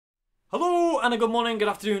Hello and a good morning, good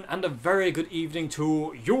afternoon and a very good evening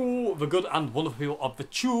to you, the good and wonderful people of the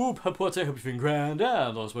tube. Hope you're feeling grand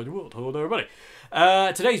and all the world. Hello there, everybody.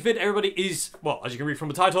 Today's vid, everybody, is, well, as you can read from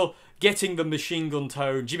the title, getting the machine gun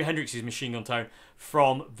tone, Jimi Hendrix's machine gun tone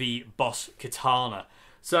from the Boss Katana.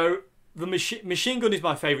 So, the Machine Gun is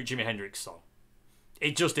my favourite Jimi Hendrix song.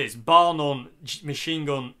 It just is. Bar none, Machine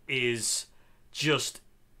Gun is just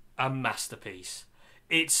a masterpiece.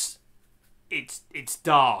 It's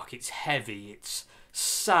dark, it's heavy, it's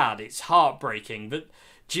sad, it's heartbreaking. That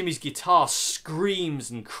Jimmy's guitar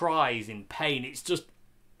screams and cries in pain. It's just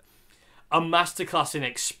a masterclass in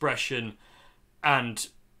expression and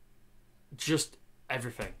just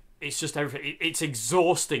everything. It's just everything. It's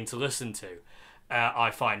exhausting to listen to,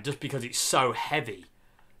 I find, just because it's so heavy.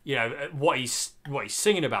 You know, what he's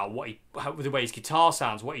singing about, the way his guitar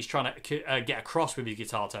sounds, what he's trying to get across with his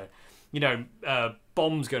guitar tone. You know,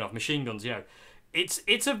 bombs going off, machine guns. You know, it's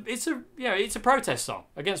a protest song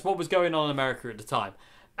against what was going on in America at the time.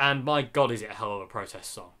 And my God, is it a hell of a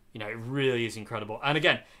protest song? You know, it really is incredible. And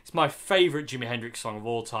again, it's my favourite Jimi Hendrix song of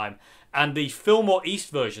all time. And the Fillmore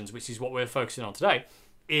East versions, which is what we're focusing on today,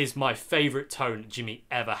 is my favourite tone Jimmy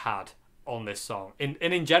ever had on this song.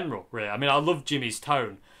 In general, really. I mean, I love Jimmy's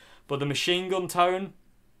tone, but the machine gun tone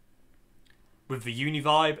with the uni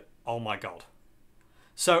vibe, oh my God.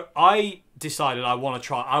 So I decided I wanted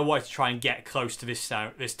to try and get close to this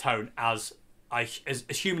tone as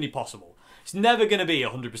humanly possible. It's never going to be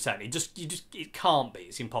 100%. It can't be.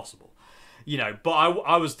 It's impossible, you know. But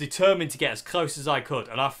I was determined to get as close as I could,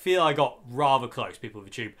 and I feel I got rather close. People of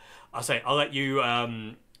YouTube, I'll let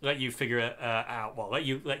you figure it out. Well, let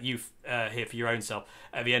you hear for your own self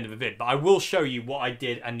at the end of the vid. But I will show you what I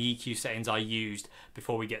did and the EQ settings I used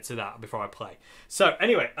before we get to that. Before I play. So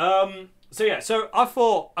anyway, So I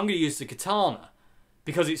thought I'm going to use the Katana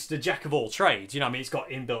because it's the jack of all trades. You know what I mean? It's got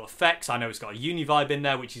inbuilt effects. I know it's got a uni vibe in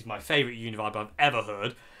there, which is my favourite uni vibe I've ever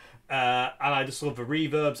heard. And I just love the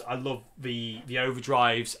reverbs. I love the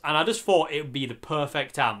overdrives. And I just thought it would be the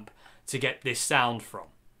perfect amp to get this sound from.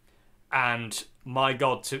 And my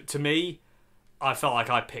God, to me, I felt like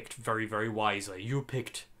I picked very, very wisely. You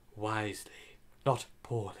picked wisely, not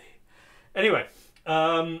poorly. Anyway,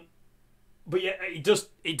 but yeah, it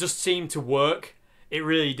just seemed to work. It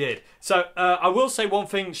really did. So I will say one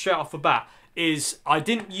thing straight off the bat is I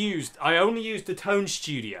only used the Tone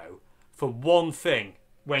Studio for one thing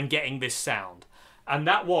when getting this sound, and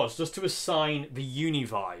that was just to assign the uni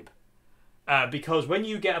vibe. Because when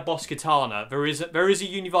you get a Boss Katana, there is a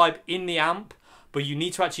uni vibe in the amp, but you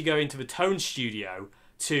need to actually go into the Tone Studio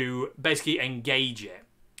to basically engage it.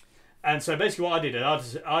 And so basically what I did,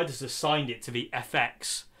 I just assigned it to the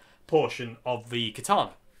FX portion of the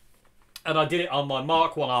Katana. And I did it on my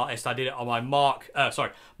Mark 1 artist, I did it on my Mark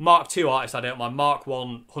 2 artist, I did it on my Mark 1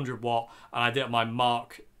 100 watt, and I did it on my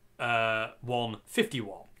Mark 1 50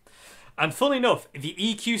 watt. And funnily enough, the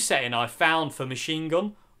EQ setting I found for Machine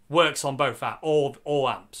Gun works on both all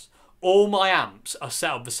amps. All my amps are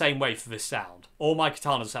set up the same way for this sound. All my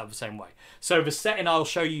Katanas are set up the same way. So the setting I'll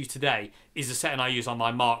show you today is the setting I use on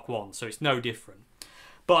my Mark 1, so it's no different.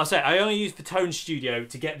 But I only used the Tone Studio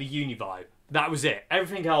to get the uni vibe. That was it.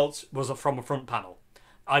 Everything else was from a front panel.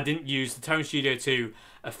 I didn't use the Tone Studio to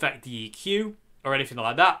affect the EQ or anything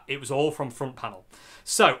like that. It was all from front panel.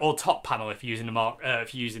 So, or top panel if you're using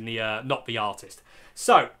the not the artist.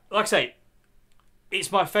 So, like I say,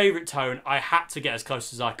 it's my favourite tone. I had to get as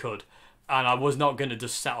close as I could, and I was not going to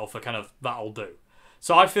just settle for kind of that'll do.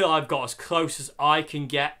 So I feel I've got as close as I can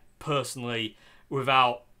get personally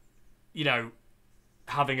without, you know,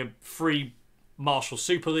 having a free Marshall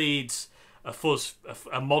super leads, a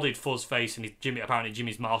modded fuzz face, and apparently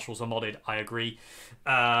Jimmy's Marshalls are modded. I agree.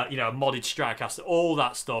 You know, a modded Stratocaster, all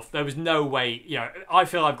that stuff. There was no way. You know, I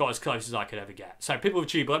feel I've got as close as I could ever get. So people of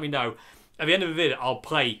YouTube, let me know at the end of the video. I'll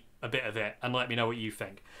play a bit of it and let me know what you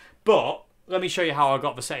think. But let me show you how I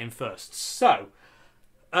got the setting first. So,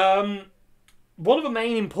 one of the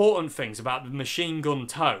main important things about the machine gun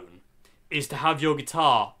tone is to have your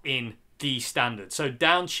guitar in D standard. So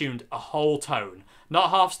down-tuned a whole tone.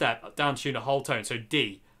 Not half step, down-tuned a whole tone. So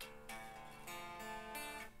D.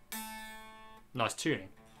 Nice tuning.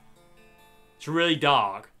 It's really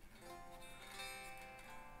dark.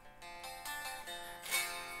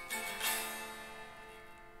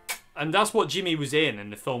 And that's what Jimmy was in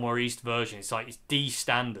the Fillmore East version. It's like, it's D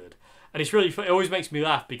standard. And it's really fun. It always makes me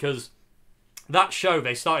laugh because that show,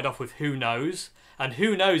 they started off with Who Knows. And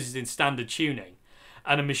Who Knows is in standard tuning.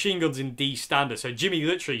 And a Machine Gun's in D standard. So Jimmy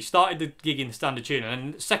literally started the gig in standard tuning.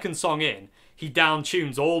 And the second song in, he down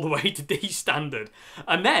tunes all the way to D standard.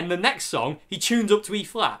 And then the next song, he tunes up to E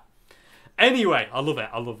flat. Anyway, I love it.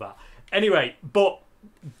 I love that. Anyway, but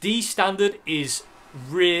D standard is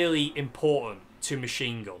really important to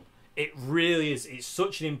machine gun. It really is. It's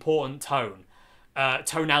such an important tone.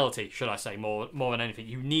 Tonality, should I say, more than anything.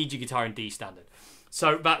 You need your guitar in D standard.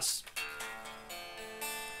 So that's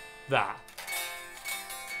that.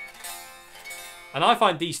 And I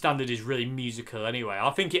find D standard is really musical anyway. I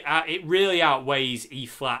think it really outweighs E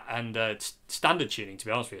flat and standard tuning, to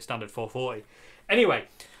be honest with you, standard 440. Anyway,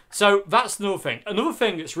 so that's another thing. Another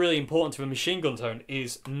thing that's really important to a machine gun tone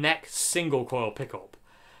is neck single coil pickup.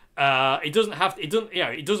 It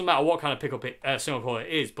doesn't matter what kind of pickup single coil it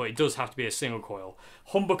is, but it does have to be a single coil.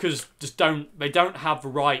 Humbuckers just don't have the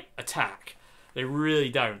right attack. They really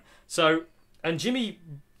don't. So, and Jimmy,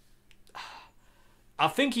 I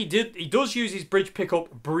think he does use his bridge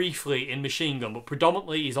pickup briefly in machine gun, but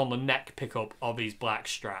predominantly he's on the neck pickup of his black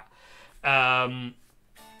Strat.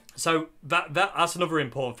 So that's another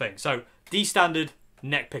important thing. So D standard,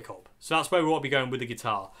 neck pickup. So that's where we want to be going with the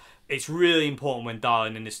guitar. It's really important when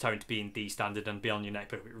dialing in this tone to be in D standard and be on your neck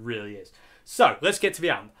pickup. It really is. So let's get to the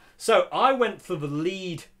amp. So I went for the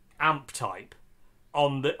lead amp type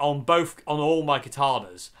on all my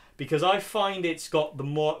Katanas because I find it's got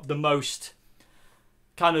the most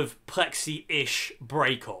kind of plexi-ish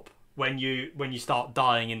breakup when you start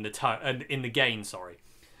dialing in the tone in the gain. Sorry.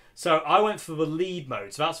 So I went for the lead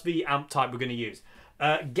mode. So that's the amp type we're going to use.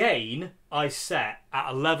 Gain I set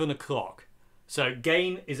at 11 o'clock. So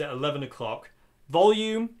gain is at 11 o'clock.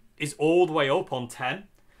 Volume is all the way up on 10.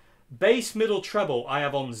 Bass, middle, treble I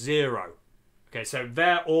have on 0. Okay, so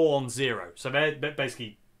they're all on 0. So they're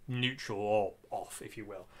basically neutral or off, if you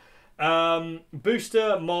will.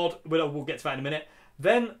 Booster, mod, we'll get to that in a minute.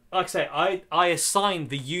 Then, like I say, I assigned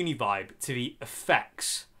the Univibe to the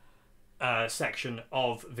effects section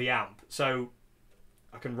of the amp. So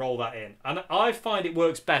I can roll that in. And I find it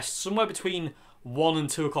works best somewhere between 1 and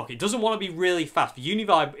 2 o'clock. It doesn't want to be really fast. The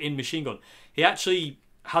Univibe in Machine Gun, he actually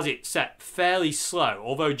has it set fairly slow.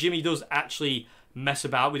 Although Jimmy does actually mess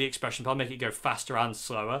about with the expression pedal, make it go faster and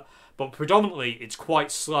slower. But predominantly, it's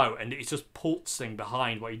quite slow, and it's just pulsing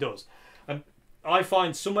behind what he does. And I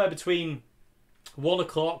find somewhere between 1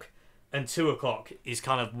 o'clock and 2 o'clock is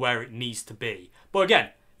kind of where it needs to be. But again,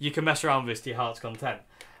 you can mess around with this to your heart's content.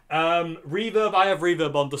 Reverb, I have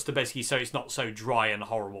reverb on just to basically so it's not so dry and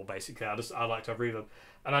horrible, basically. I like to have reverb.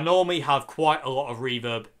 And I normally have quite a lot of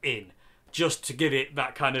reverb in, just to give it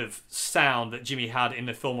that kind of sound that Jimmy had in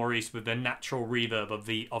the Phil Maurice with the natural reverb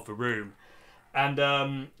of the room. And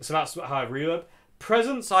so that's how I have reverb.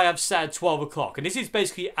 Presence I have set at 12 o'clock, and this is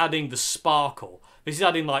basically adding the sparkle. This is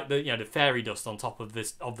adding like the the fairy dust on top of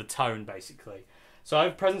the tone, basically. So I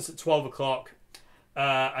have presence at 12 o'clock,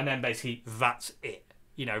 and then basically that's it.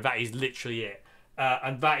 That is literally it.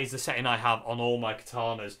 And that is the setting I have on all my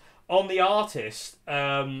Katanas. On the artist,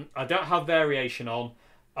 I don't have variation on.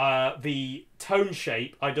 The tone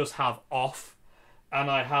shape I just have off,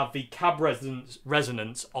 and I have the cab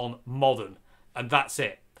resonance on modern, and that's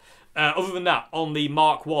it. Other than that, on the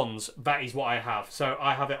Mark 1s, that is what I have. So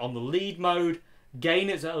I have it on the lead mode, gain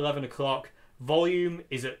is at 11 o'clock, volume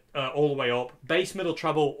is at all the way up, bass, middle,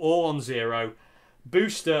 treble all on 0,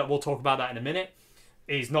 booster, we'll talk about that in a minute,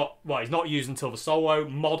 is not used until the solo.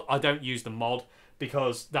 Mod, I don't use the mod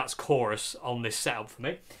because that's chorus on this setup for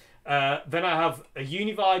me. Then I have a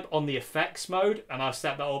Univibe on the effects mode, and I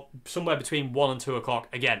set that up somewhere between 1 and 2 o'clock.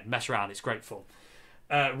 Again, mess around, it's great fun.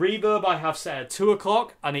 Reverb I have set at 2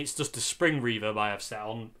 o'clock, and it's just a spring reverb I have set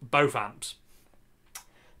on both amps.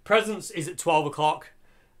 Presence is at 12 o'clock.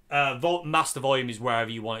 Master volume is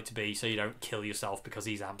wherever you want it to be, so you don't kill yourself because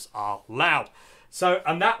these amps are loud. So,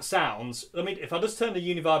 and that sounds, if I just turn the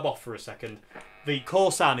Univibe off for a second, the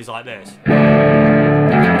core sound is like this.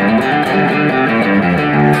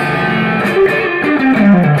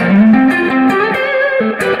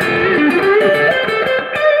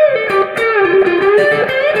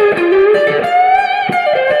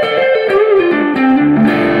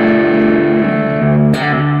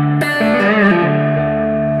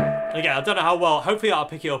 Again, I don't know how well, hopefully I'll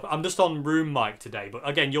pick it up. I'm just on room mic today, but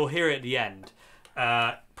again, you'll hear it at the end.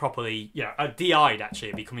 Properly, DI'd actually.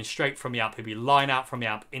 It'll be coming straight from the amp. It'll be line out from the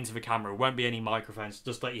amp into the camera. It won't be any microphones.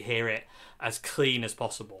 Just let you hear it as clean as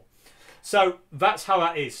possible. So that's how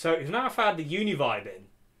that is. So now if I add the Univibe in.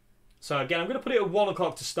 So again, I'm going to put it at 1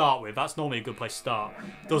 o'clock to start with. That's normally a good place to start.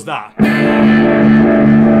 Does that.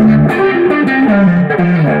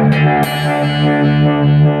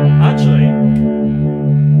 Actually,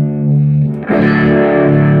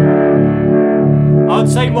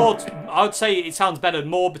 I would say it sounds better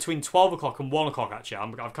more between 12 o'clock and 1 o'clock, actually.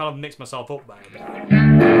 I've kind of mixed myself up there a bit.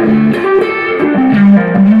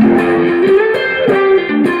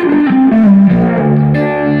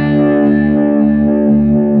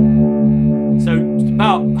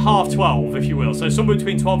 feel. So somewhere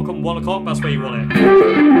between 12 o'clock and 1 o'clock, that's where you want it.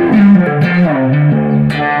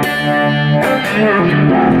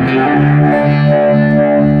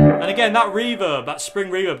 And again, that reverb, that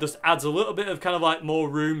spring reverb, just adds a little bit of kind of like more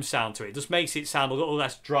room sound to it. It just makes it sound a little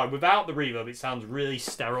less dry. Without the reverb, it sounds really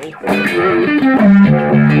sterile.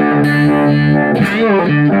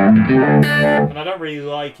 And I don't really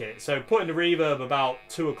like it. So putting the reverb about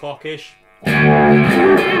 2 o'clock-ish. And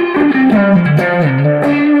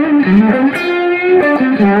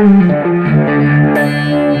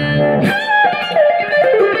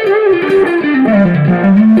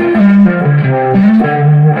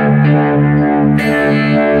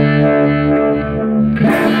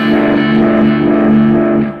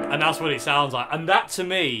that's what it sounds like. And that to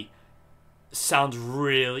me sounds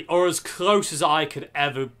really, or as close as I could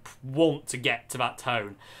ever want to get to that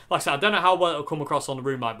tone. Like I said, I don't know how well it'll come across on the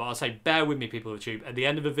room mic, but I'll say bear with me, people of YouTube. At the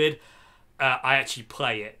end of the vid, I actually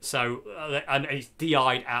play it. So, and it's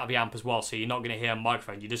DI'd out of the amp as well, so you're not going to hear a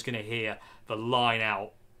microphone. You're just going to hear the line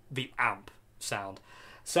out, the amp sound.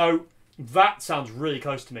 So that sounds really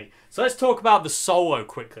close to me. So let's talk about the solo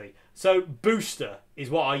quickly. So booster is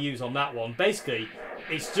what I use on that one. Basically,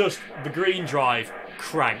 it's just the green drive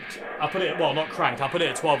cranked. I put it, well, not cranked, I put it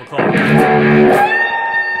at 12 o'clock.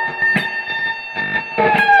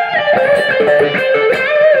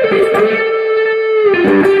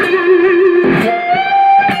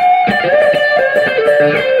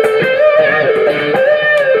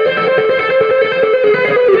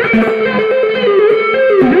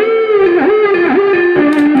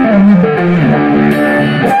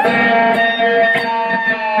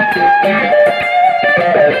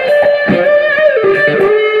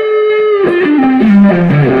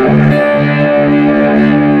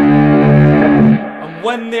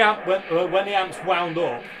 When the amp's wound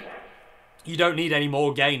up, you don't need any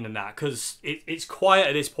more gain than that, because it's quiet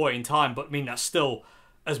at this point in time, but I mean that's still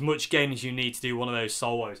as much gain as you need to do one of those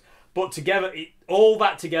solos. But together, all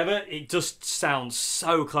that together, it just sounds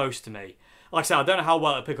so close to me. Like I said, I don't know how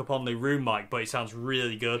well it'll pick up on the room mic, but it sounds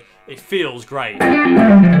really good. It feels great. And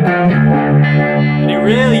it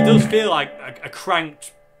really does feel like a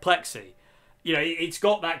cranked plexi. You know, it's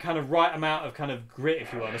got that kind of right amount of kind of grit,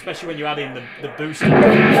 if you will, especially when you add in the booster.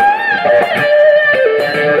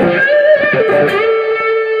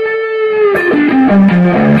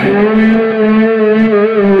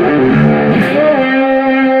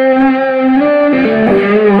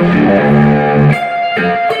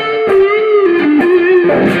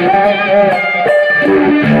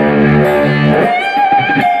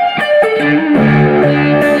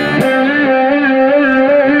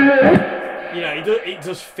 It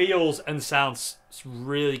just feels and sounds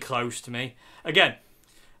really close to me. Again,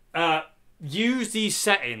 use these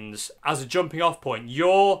settings as a jumping off point.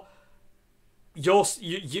 Your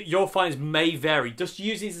finds may vary. Just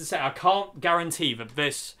use these as a set. I can't guarantee that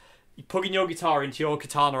this, plugging your guitar into your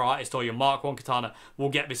Katana Artist or your Mark 1 Katana will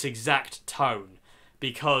get this exact tone,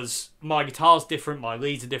 because my guitar's different, my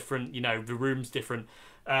leads are different, you know, the room's different,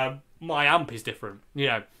 my amp is different, you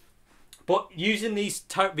know. But using these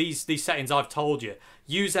settings I've told you,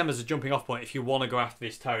 use them as a jumping off point if you want to go after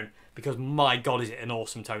this tone, because my God, is it an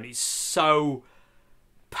awesome tone. It's so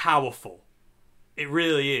powerful. It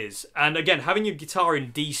really is. And again, having your guitar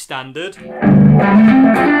in D standard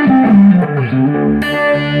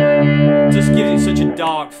just gives it such a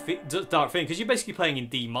dark thing, because you're basically playing in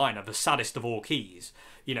D minor, the saddest of all keys,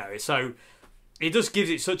 you know. So it just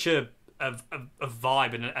gives it such a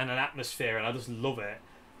vibe and an atmosphere, and I just love it.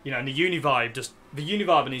 You know, and the Univibe, the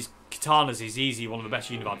Univibe in his Katanas is easily one of the best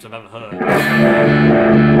Univibes I've ever heard.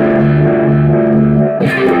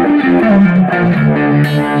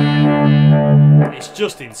 It's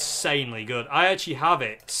just insanely good. I actually have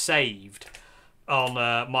it saved on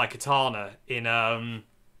my Katana in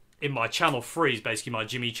my channel 3, is basically my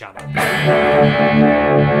Jimmy channel.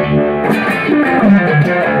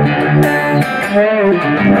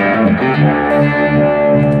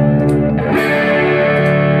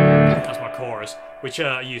 Which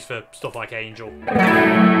I use for stuff like Angel.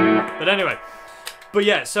 But anyway,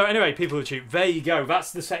 so anyway, people of YouTube, there you go.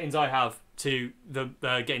 That's the settings I have to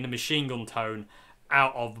getting the machine gun tone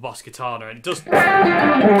out of the Boss Katana, and it does. You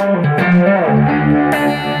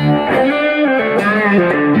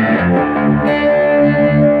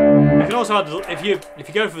can also add, if you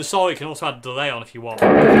go for the solo, you can also add delay on if you want.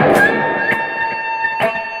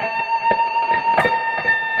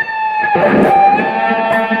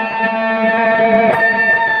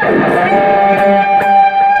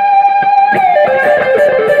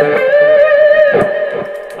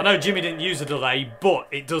 I know Jimmy didn't use a delay, but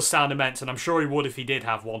it does sound immense, and I'm sure he would if he did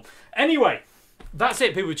have one. Anyway, that's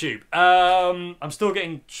it, people tube. I'm still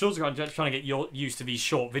trying to get used to these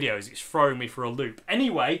short videos. It's throwing me for a loop.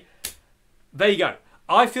 Anyway, there you go.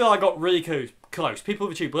 I feel I got really close. People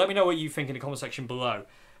of the tube, let me know what you think in the comment section below.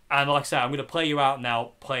 And like I said, I'm going to play you out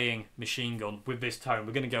now playing Machine Gun with this tone.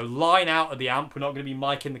 We're going to go line out of the amp. We're not going to be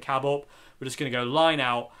miking the cab up. We're just going to go line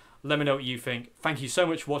out. Let me know what you think. Thank you so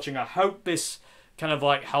much for watching. I hope this kind of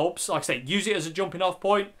like helps. Like I say, use it as a jumping off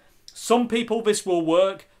point. Some people this will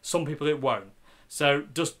work. Some people it won't. So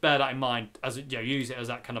just bear that in mind. Use it as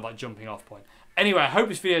that kind of like jumping off point. Anyway, I hope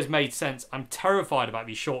this video has made sense. I'm terrified about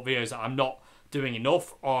these short videos that I'm not doing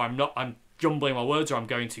enough, or I'm jumbling my words, or I'm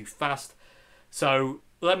going too fast. So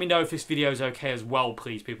let me know if this video is okay as well,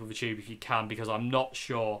 please, people of the tube, if you can, because I'm not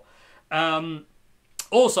sure.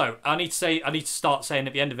 Also, I need to start saying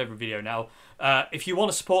at the end of every video now, if you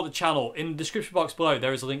want to support the channel, in the description box below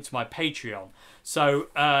there is a link to my Patreon. So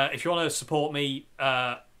if you want to support me,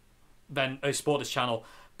 then support this channel,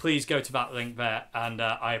 please go to that link there, and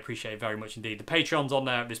I appreciate it very much indeed. The Patreon's on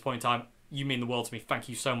there at this point in time. You mean the world to me. Thank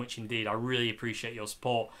you so much indeed. I really appreciate your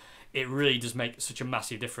support. It really does make such a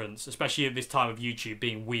massive difference, especially at this time of YouTube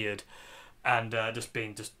being weird and just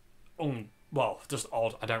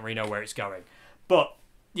odd. I don't really know where it's going. But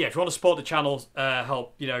yeah, if you want to support the channel,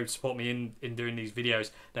 help support me in doing these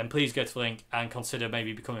videos, then please go to the link and consider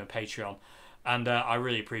maybe becoming a Patreon. And I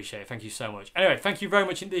really appreciate it. Thank you so much. Anyway, thank you very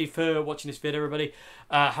much indeed for watching this video, everybody.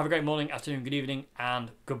 Have a great morning, afternoon, good evening,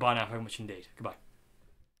 and goodbye now very much indeed. Goodbye.